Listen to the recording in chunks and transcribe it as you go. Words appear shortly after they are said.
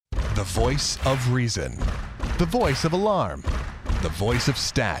The voice of reason. The voice of alarm. The voice of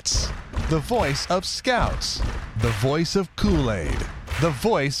stats. The voice of scouts. The voice of Kool-Aid. The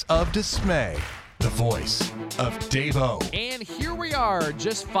voice of dismay. The voice of Dave-O. And here we are,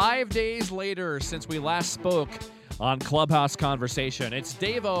 just 5 days later since we last spoke on Clubhouse Conversation. It's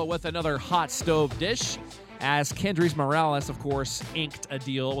Dave-O with another hot stove dish, as Kendrys Morales, of course, inked a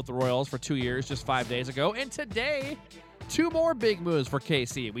deal with the Royals for 2 years just 5 days ago. And today, two more big moves for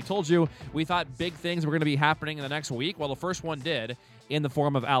KC. We told you we thought big things were going to be happening in the next week. Well, the first one did, in the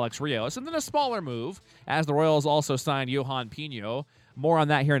form of Alex Rios. And then a smaller move, as the Royals also signed Johan Pino. More on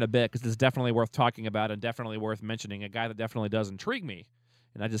that here in a bit, because it's definitely worth talking about and definitely worth mentioning. A guy that definitely does intrigue me.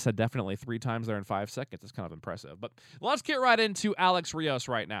 And I just said definitely 3 times there in 5 seconds. It's kind of impressive. But let's get right into Alex Rios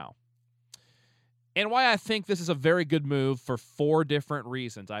right now. And why I think this is a very good move for 4 different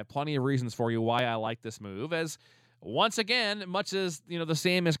reasons. I have plenty of reasons for you why I like this move. As once again, much as the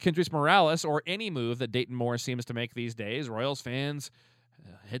same as Kendrys Morales or any move that Dayton Moore seems to make these days, Royals fans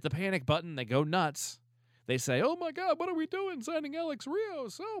hit the panic button. They go nuts. They say, oh my God, what are we doing signing Alex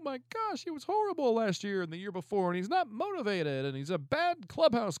Rios? Oh my gosh, he was horrible last year and the year before, and he's not motivated, and he's a bad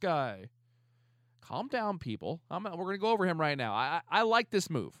clubhouse guy. Calm down, people. We're going to go over him right now. I like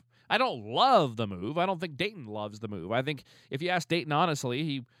this move. I don't love the move. I don't think Dayton loves the move. I think if you ask Dayton honestly,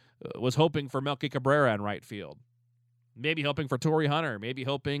 he was hoping for Melky Cabrera in right field. Maybe hoping for Torrey Hunter. Maybe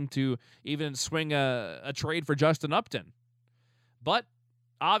hoping to even swing a trade for Justin Upton. But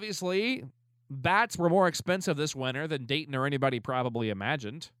obviously, bats were more expensive this winter than Dayton or anybody probably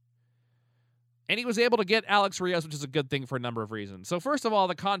imagined. And he was able to get Alex Rios, which is a good thing for a number of reasons. So first of all,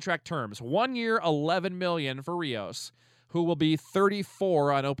 the contract terms. 1 year, $11 million for Rios, who will be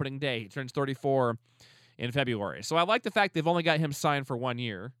 34 on opening day. He turns 34 in February. So I like the fact they've only got him signed for 1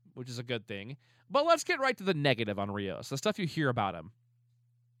 year, which is a good thing. But let's get right to the negative on Rios, the stuff you hear about him.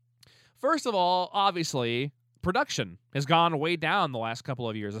 First of all, obviously, production has gone way down the last couple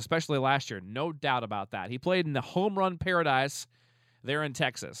of years, especially last year. No doubt about that. He played in the home run paradise there in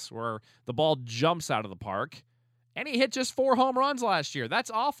Texas, where the ball jumps out of the park, and he hit just 4 home runs last year.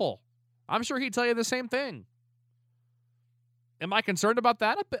 That's awful. I'm sure he'd tell you the same thing. Am I concerned about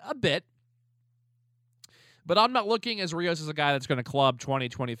that? A bit. But I'm not looking as Rios as a guy that's going to club 20,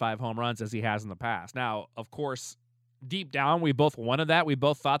 25 home runs as he has in the past. Now, of course, deep down, we both wanted that. We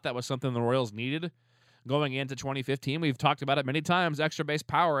both thought that was something the Royals needed going into 2015. We've talked about it many times. Extra base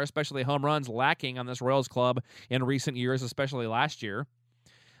power, especially home runs, lacking on this Royals club in recent years, especially last year.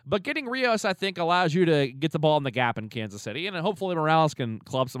 But getting Rios, I think, allows you to get the ball in the gap in Kansas City. And hopefully Morales can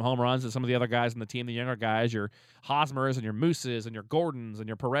club some home runs, and some of the other guys on the team, the younger guys, your Hosmers and your Mooses and your Gordons and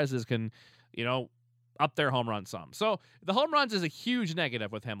your Perez's can, up their home run some. So the home runs is a huge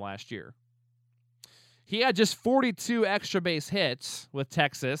negative with him last year. He had just 42 extra base hits with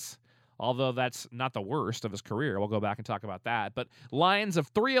Texas, although that's not the worst of his career. We'll go back and talk about that. But lines of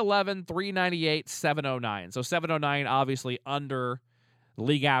 311, 398, 709. So 709 obviously under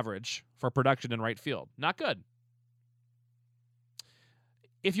league average for production in right field. Not good.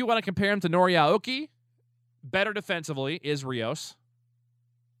 If you want to compare him to Nori Aoki, better defensively is Rios.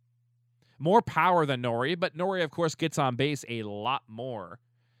 More power than Nori, but Nori, of course, gets on base a lot more.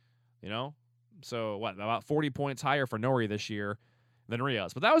 So about 40 points higher for Nori this year than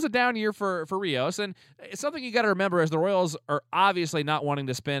Rios. But that was a down year for Rios, and it's something you got to remember, as the Royals are obviously not wanting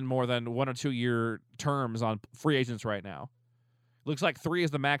to spend more than 1 or 2 year terms on free agents right now. Looks like 3 is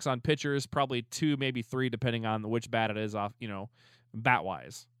the max on pitchers, probably 2, maybe 3, depending on which bat it is off,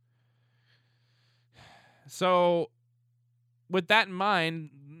 bat-wise. So with that in mind,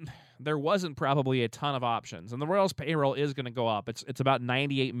 there wasn't probably a ton of options, and the Royals' payroll is going to go up. It's about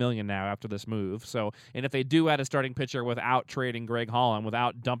 $98 million now after this move. So, and if they do add a starting pitcher without trading Greg Holland,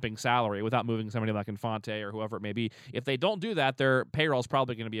 without dumping salary, without moving somebody like Infante or whoever it may be, if they don't do that, their payroll is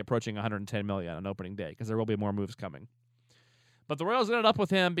probably going to be approaching $110 million on opening day, because there will be more moves coming. But the Royals ended up with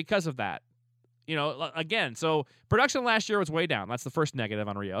him because of that. Again, so production last year was way down. That's the first negative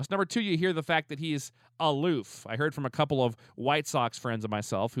on Rios. Number 2, you hear the fact that he's aloof. I heard from a couple of White Sox friends of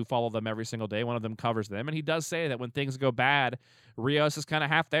myself who follow them every single day. One of them covers them, and he does say that when things go bad, Rios is kind of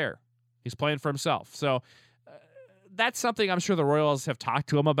half there. He's playing for himself. So that's something I'm sure the Royals have talked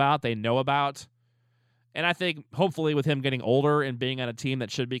to him about, they know about. And I think hopefully with him getting older and being on a team that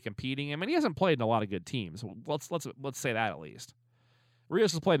should be competing, he hasn't played in a lot of good teams. Let's say that at least.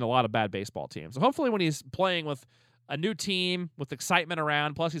 Rios has played in a lot of bad baseball teams. So hopefully when he's playing with a new team, with excitement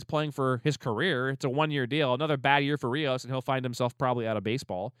around, plus he's playing for his career, it's a 1-year deal. Another bad year for Rios, and he'll find himself probably out of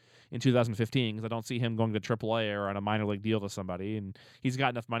baseball in 2015, because I don't see him going to AAA or on a minor league deal to somebody, and he's got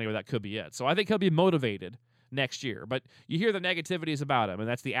enough money where that could be it. So I think he'll be motivated next year. But you hear the negativities about him, and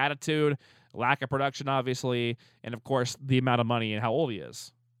that's the attitude, lack of production, obviously, and, of course, the amount of money and how old he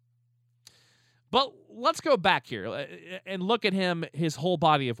is. But let's go back here and look at him, his whole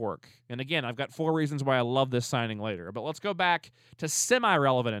body of work. And again, I've got 4 reasons why I love this signing later. But let's go back to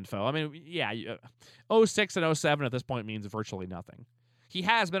semi-relevant info. I mean, yeah, 06 and 07 at this point means virtually nothing. He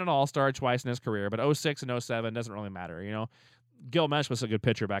has been an all-star twice in his career, but 06 and 07 doesn't really matter, you know. Gil Mesh was a good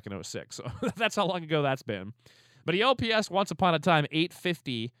pitcher back in 06, so that's how long ago that's been. But he OPS once upon a time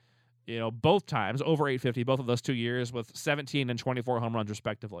 850, you know, both times, over 850, both of those 2 years with 17 and 24 home runs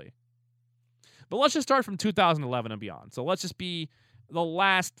respectively. But let's just start from 2011 and beyond. So let's just be the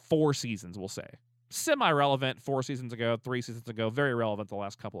last 4 seasons, we'll say. Semi-relevant 4 seasons ago, 3 seasons ago, very relevant the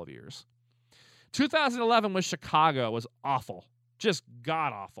last couple of years. 2011 with Chicago was awful, just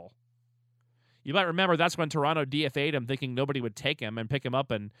god-awful. You might remember that's when Toronto DFA'd him thinking nobody would take him and pick him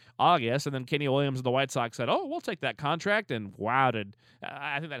up in August, and then Kenny Williams of the White Sox said, oh, we'll take that contract, and wow,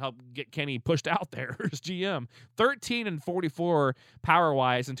 I think that helped get Kenny pushed out there as GM. 13 and 44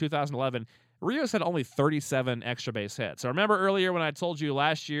 power-wise in 2011. Rios had only 37 extra base hits. So remember earlier when I told you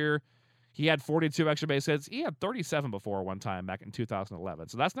last year he had 42 extra base hits? He had 37 before one time back in 2011.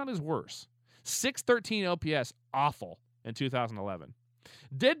 So that's not his worst. 613 OPS, awful in 2011.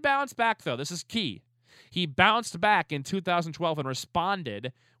 Did bounce back, though. This is key. He bounced back in 2012 and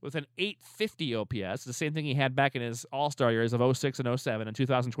responded with an 850 OPS, the same thing he had back in his All-Star years of 06 and 07 and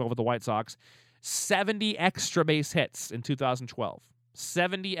 2012 with the White Sox. 70 extra base hits in 2012.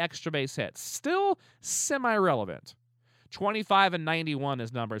 70 extra base hits. Still semi-relevant. 25 and 91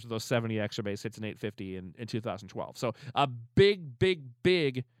 his numbers with those 70 extra base hits and 850 in 2012. So a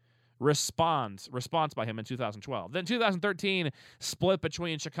big response by him in 2012. Then 2013, split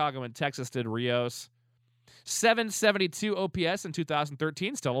between Chicago and Texas did Rios. 772 OPS in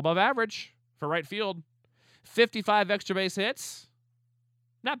 2013, still above average for right field. 55 extra base hits.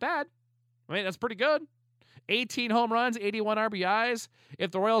 Not bad. I mean, that's pretty good. 18 home runs, 81 RBIs.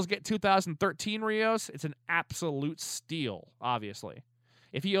 If the Royals get 2013 Rios, it's an absolute steal, obviously.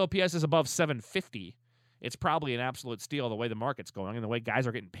 If he OPS is above 750, it's probably an absolute steal the way the market's going and the way guys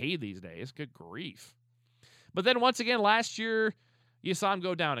are getting paid these days. Good grief. But then once again, last year, you saw him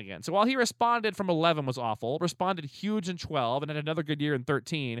go down again. So while he responded from 11 was awful, responded huge in 12, and had another good year in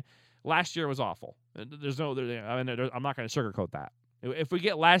 13, last year was awful. I'm not going to sugarcoat that. If we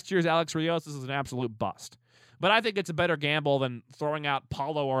get last year's Alex Rios, this is an absolute bust. But I think it's a better gamble than throwing out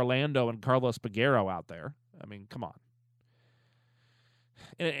Paulo Orlando and Carlos Peguero out there. I mean, come on.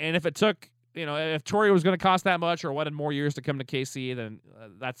 And if it took, you know, if Torrey was going to cost that much or wanted more years to come to KC, then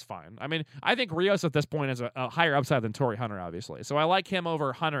that's fine. I mean, I think Rios at this point is a higher upside than Torrey Hunter, obviously. So I like him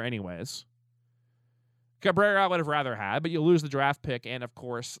over Hunter anyways. Cabrera I would have rather had, but you lose the draft pick and, of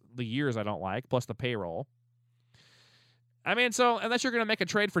course, the years I don't like, plus the payroll. I mean, so unless you're going to make a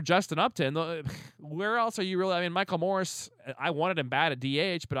trade for Justin Upton, where else are you really? I mean, Michael Morris, I wanted him bad at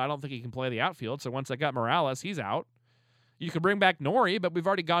DH, but I don't think he can play the outfield. So once I got Morales, he's out. You could bring back Nori, but we've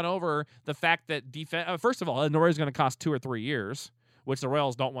already gone over the fact that first of all, Nori's going to cost 2 or 3 years, which the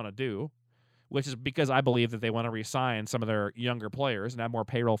Royals don't want to do, which is because I believe that they want to re-sign some of their younger players and have more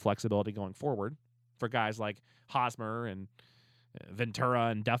payroll flexibility going forward for guys like Hosmer and Ventura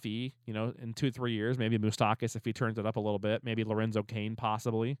and Duffy, you know, in 2-3 years, maybe Moustakas if he turns it up a little bit, maybe Lorenzo Cain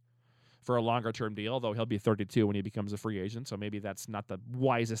possibly for a longer-term deal, though he'll be 32 when he becomes a free agent, so maybe that's not the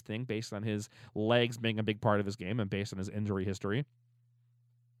wisest thing based on his legs being a big part of his game and based on his injury history.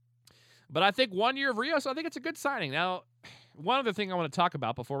 But I think 1 year of Rios, I think it's a good signing. Now, one other thing I want to talk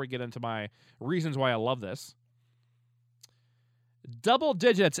about before we get into my reasons why I love this. Double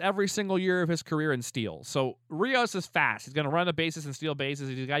digits every single year of his career in steals. So Rios is fast. He's going to run the bases and steal bases.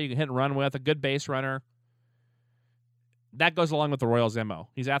 He's a guy you can hit and run with, a good base runner. That goes along with the Royals' MO.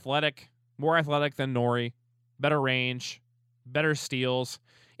 He's athletic, more athletic than Nori, better range, better steals.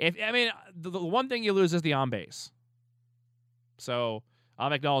 The one thing you lose is the on base. So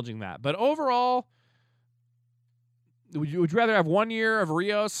I'm acknowledging that. But overall, would you rather have 1 year of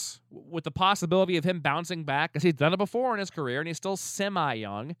Rios with the possibility of him bouncing back? Because he's done it before in his career, and he's still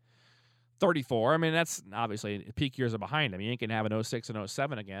semi-young, 34. I mean, that's obviously peak years are behind him. He ain't going to have an 06 and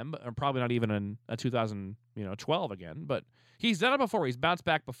 07 again, but probably not even in a 2012 again. But he's done it before. He's bounced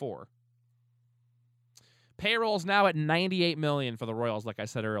back before. Payroll's now at $98 million for the Royals, like I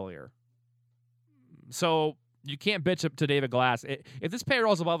said earlier. So you can't bitch up to David Glass. If this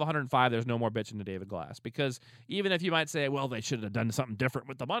payroll's above 105, there's no more bitching to David Glass. Because even if you might say, well, they should have done something different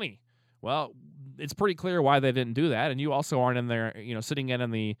with the money. Well, it's pretty clear why they didn't do that. And you also aren't in there, sitting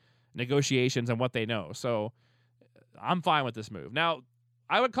in the negotiations and what they know. So I'm fine with this move. Now,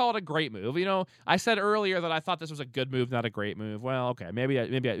 I would call it a great move. I said earlier that I thought this was a good move, not a great move. Well, okay,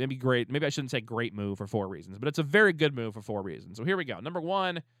 maybe great. Maybe I shouldn't say great move for 4 reasons, but it's a very good move for 4 reasons. So here we go. Number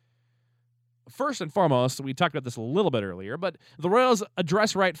 1, first and foremost, we talked about this a little bit earlier, but the Royals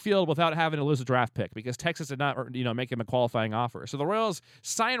address right field without having to lose a draft pick because Texas did not, make him a qualifying offer. So the Royals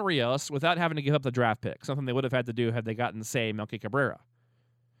sign Rios without having to give up the draft pick, something they would have had to do had they gotten, say, Melky Cabrera.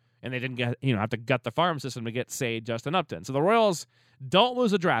 And they didn't have to gut the farm system to get, say, Justin Upton. So the Royals don't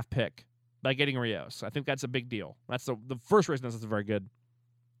lose a draft pick by getting Rios. I think that's a big deal. That's the first reason this is a very good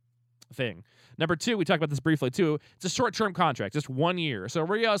thing. Number 2, we talked about this briefly too. It's a short-term contract, just 1 year. So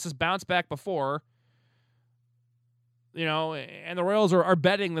Rios has bounced back before, and the Royals are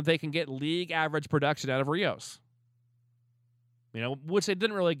betting that they can get league average production out of Rios. Which they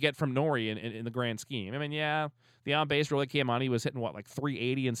didn't really get from Nori in the grand scheme. I mean, yeah, the on base really came on. He was hitting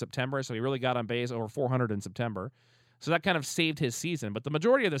 380 in September, so he really got on base over 400 in September. So that kind of saved his season. But the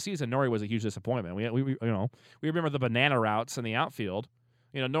majority of the season, Nori was a huge disappointment. We remember the banana routes in the outfield.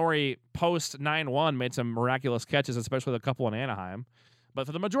 Nori post 9-1 made some miraculous catches, especially the couple in Anaheim. But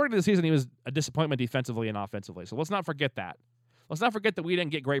for the majority of the season, he was a disappointment defensively and offensively. So let's not forget that. Let's not forget that we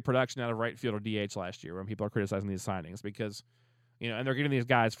didn't get great production out of right field or DH last year when people are criticizing these signings because, and they're getting these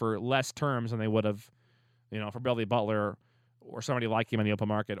guys for less terms than they would have, for Billy Butler or somebody like him in the open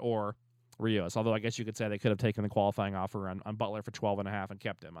market or Rios. Although I guess you could say they could have taken the qualifying offer on Butler for 12.5 and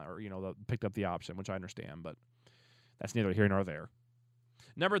kept him, or picked up the option, which I understand, but that's neither here nor there.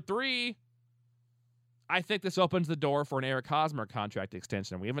 Number 3, I think this opens the door for an Eric Hosmer contract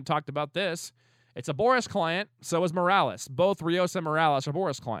extension. We haven't talked about this. It's a Boras client, so is Morales. Both Rios and Morales are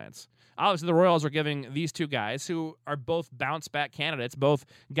Boras clients. Obviously, the Royals are giving these 2 guys, who are both bounce-back candidates, both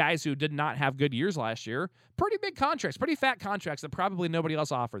guys who did not have good years last year, pretty big contracts, pretty fat contracts that probably nobody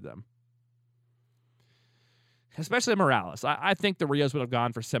else offered them. Especially Morales. I think the Rios would have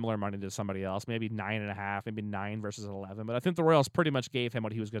gone for similar money to somebody else, maybe 9.5, maybe 9 versus 11. But I think the Royals pretty much gave him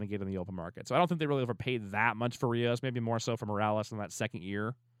what he was going to get in the open market. So I don't think they really overpaid that much for Rios, maybe more so for Morales in that second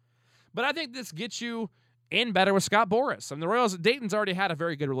year. But I think this gets you in better with Scott Boras. And the Royals, Dayton's already had a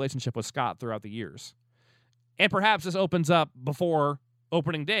very good relationship with Scott throughout the years. And perhaps this opens up before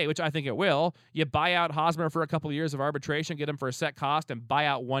opening day, which I think it will. You buy out Hosmer for a couple of years of arbitration, get him for a set cost, and buy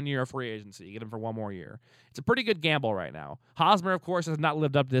out 1 year of free agency. You get him for 1 more year. It's a pretty good gamble right now. Hosmer, of course, has not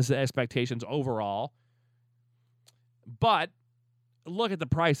lived up to his expectations overall. But look at the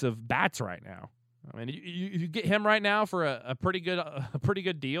price of bats right now. I mean, you get him right now for a pretty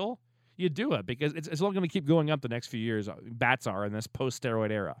good deal. You do it because it's only going to keep going up the next few years. Bats are in this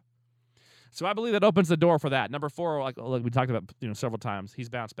post-steroid era. So I believe that opens the door for that. Number 4, like we talked about several times, he's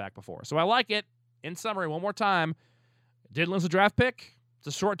bounced back before. So I like it. In summary, one more time, didn't lose a draft pick. It's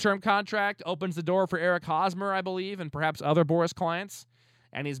a short-term contract. Opens the door for Eric Hosmer, I believe, and perhaps other Boras clients.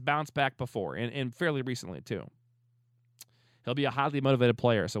 And he's bounced back before, and fairly recently, too. He'll be a highly motivated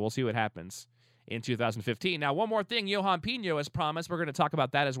player, so we'll see what happens in 2015. Now, one more thing, Johan Pino has promised. We're going to talk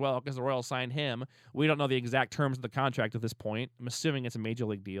about that as well because the Royals signed him. We don't know the exact terms of the contract at this point. I'm assuming it's a major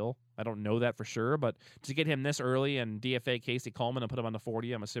league deal. I don't know that for sure, but to get him this early and DFA Casey Coleman and put him on the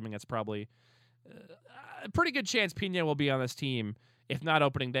 40, I'm assuming it's probably a pretty good chance Pino will be on this team, if not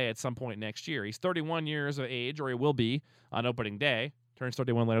opening day, at some point next year. He's 31 years of age, or he will be on opening day. Turns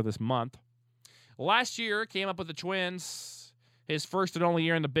 31 later this month. Last year, came up with the Twins. His first and only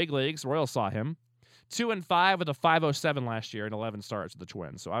year in the big leagues. The Royals saw him. 2-5 with a 5.07 last year and 11 starts with the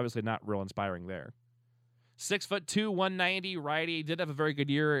Twins. So obviously not real inspiring there. 6'2", 190 righty. Did have a very good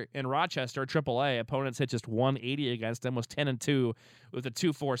year in Rochester, AAA. Opponents hit just 180 against him. Was 10-2 with a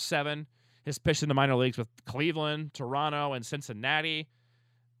 2.47. His pitch in the minor leagues with Cleveland, Toronto, and Cincinnati.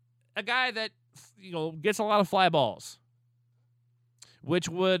 A guy that gets a lot of fly balls, which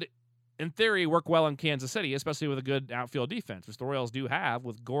would, in theory, work well in Kansas City, especially with a good outfield defense, which the Royals do have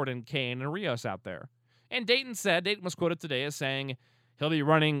with Gordon, Kane, and Rios out there. And Dayton was quoted today as saying he'll be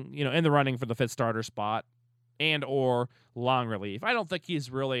running, in the running for the 5th starter spot and or long relief. I don't think he's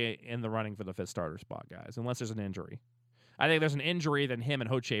really in the running for the 5th starter spot, guys, unless there's an injury. I think there's an injury, then him and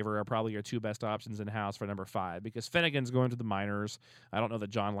Hochevar are probably your 2 best options in-house for number 5 because Finnegan's going to the minors. I don't know that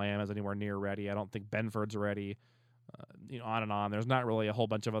John Lamb is anywhere near ready. I don't think Benford's ready. On and on. There's not really a whole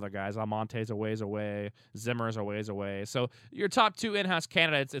bunch of other guys. Almonte's a ways away. Zimmer's a ways away. So your top 2 in-house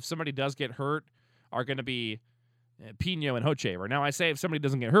candidates, if somebody does get hurt, are going to be Pino and Hochevar. Now, I say if somebody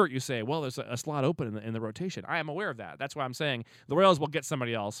doesn't get hurt, you say, well, there's a slot open in the rotation. I am aware of that. That's why I'm saying the Royals will get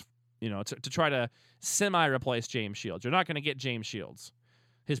somebody else, to try to semi-replace James Shields. You're not going to get James Shields,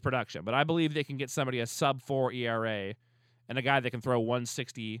 his production, but I believe they can get somebody a sub-4 ERA and a guy that can throw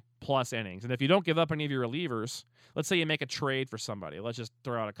 160 plus innings. And if you don't give up any of your relievers, let's say you make a trade for somebody. Let's just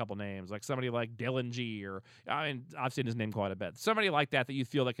throw out a couple names, like somebody like Dylan G, or I've seen his name quite a bit. Somebody like that you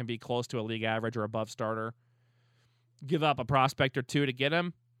feel that can be close to a league average or above starter. Give up a prospect or two to get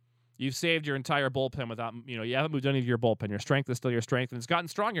him. You've saved your entire bullpen without, you haven't moved any of your bullpen. Your strength is still your strength, and it's gotten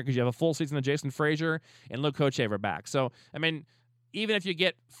stronger because you have a full season of Jason Frazier and Luke Hochevar back. So, even if you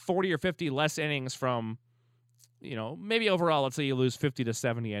get 40 or 50 less innings from, maybe overall, let's say you lose 50 to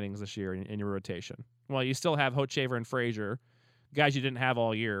 70 innings this year in your rotation. Well, you still have Hochevar and Frazier, guys you didn't have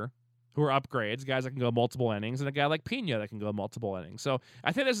all year, who are upgrades, guys that can go multiple innings, and a guy like Pena that can go multiple innings. So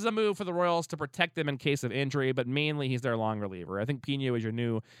I think this is a move for the Royals to protect them in case of injury, but mainly he's their long reliever. I think Pena is your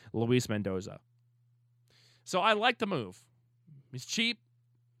new Luis Mendoza. So I like the move. He's cheap,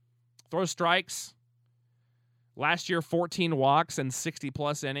 throws strikes. Last year, 14 walks and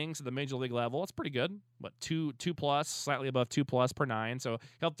 60-plus innings at the major league level. It's pretty good. What, 2+, slightly above 2+ per 9. So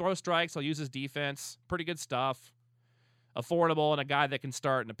he'll throw strikes. He'll use his defense. Pretty good stuff. Affordable, and a guy that can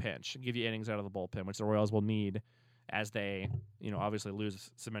start in a pinch and give you innings out of the bullpen, which the Royals will need as they, obviously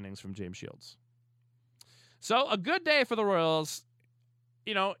lose some innings from James Shields. So a good day for the Royals.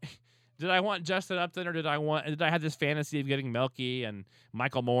 Did I want Justin Upton, or did I have this fantasy of getting Melky and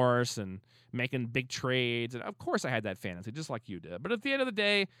Michael Morse and making big trades? And of course I had that fantasy, just like you did. But at the end of the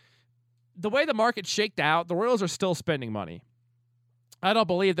day, the way the market shaked out, the Royals are still spending money. I don't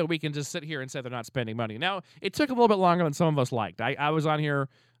believe that we can just sit here and say they're not spending money. Now, it took a little bit longer than some of us liked. I was on here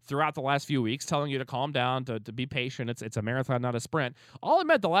throughout the last few weeks telling you to calm down, to be patient. It's a marathon, not a sprint. All I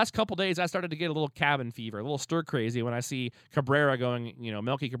meant, the last couple days, I started to get a little cabin fever, a little stir crazy when I see Cabrera going,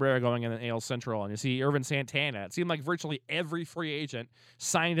 Melky Cabrera going in the AL Central, and you see Irvin Santana. It seemed like virtually every free agent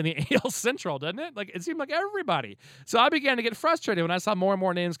signed in the AL Central, didn't it? Like, it seemed like everybody. So I began to get frustrated when I saw more and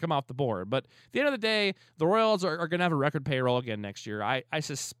more names come off the board. But at the end of the day, the Royals are going to have a record payroll again next year. I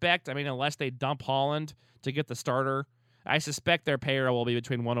suspect, unless they dump Holland to get the starter, I suspect their payroll will be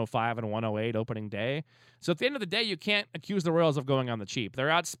between 105 and 108 opening day. So at the end of the day, you can't accuse the Royals of going on the cheap. They're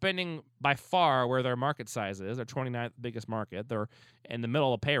outspending by far where their market size is. Their 29th biggest market. They're in the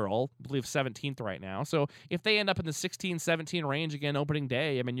middle of payroll, I believe 17th right now. So if they end up in the 16, 17 range again opening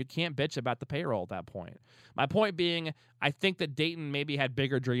day, you can't bitch about the payroll at that point. My point being, I think that Dayton maybe had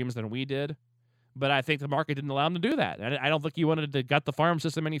bigger dreams than we did. But I think the market didn't allow him to do that. And I don't think he wanted to gut the farm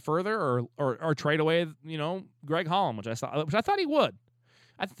system any further or trade away, Greg Holland, which I thought he would.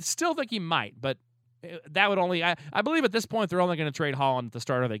 I still think he might, but that would only, I believe at this point they're only going to trade Holland. The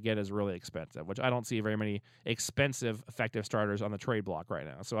starter they get is really expensive, which I don't see very many expensive, effective starters on the trade block right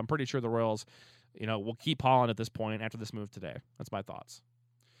now. So I'm pretty sure the Royals, will keep Holland at this point after this move today. That's my thoughts.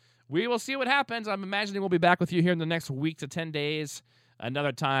 We will see what happens. I'm imagining we'll be back with you here in the next week to 10 days.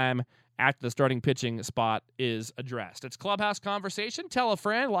 Another time after the starting pitching spot is addressed. It's Clubhouse Conversation. Tell a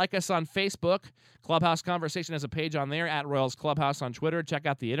friend. Like us on Facebook. Clubhouse Conversation has a page on there, at Royals Clubhouse on Twitter. Check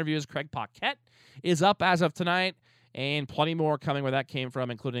out the interviews. Craig Paquette is up as of tonight, and plenty more coming where that came from,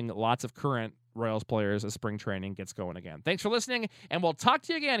 including lots of current Royals players as spring training gets going again. Thanks for listening, and we'll talk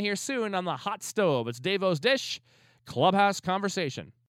to you again here soon on the Hot Stove. It's Davo's Dish, Clubhouse Conversation.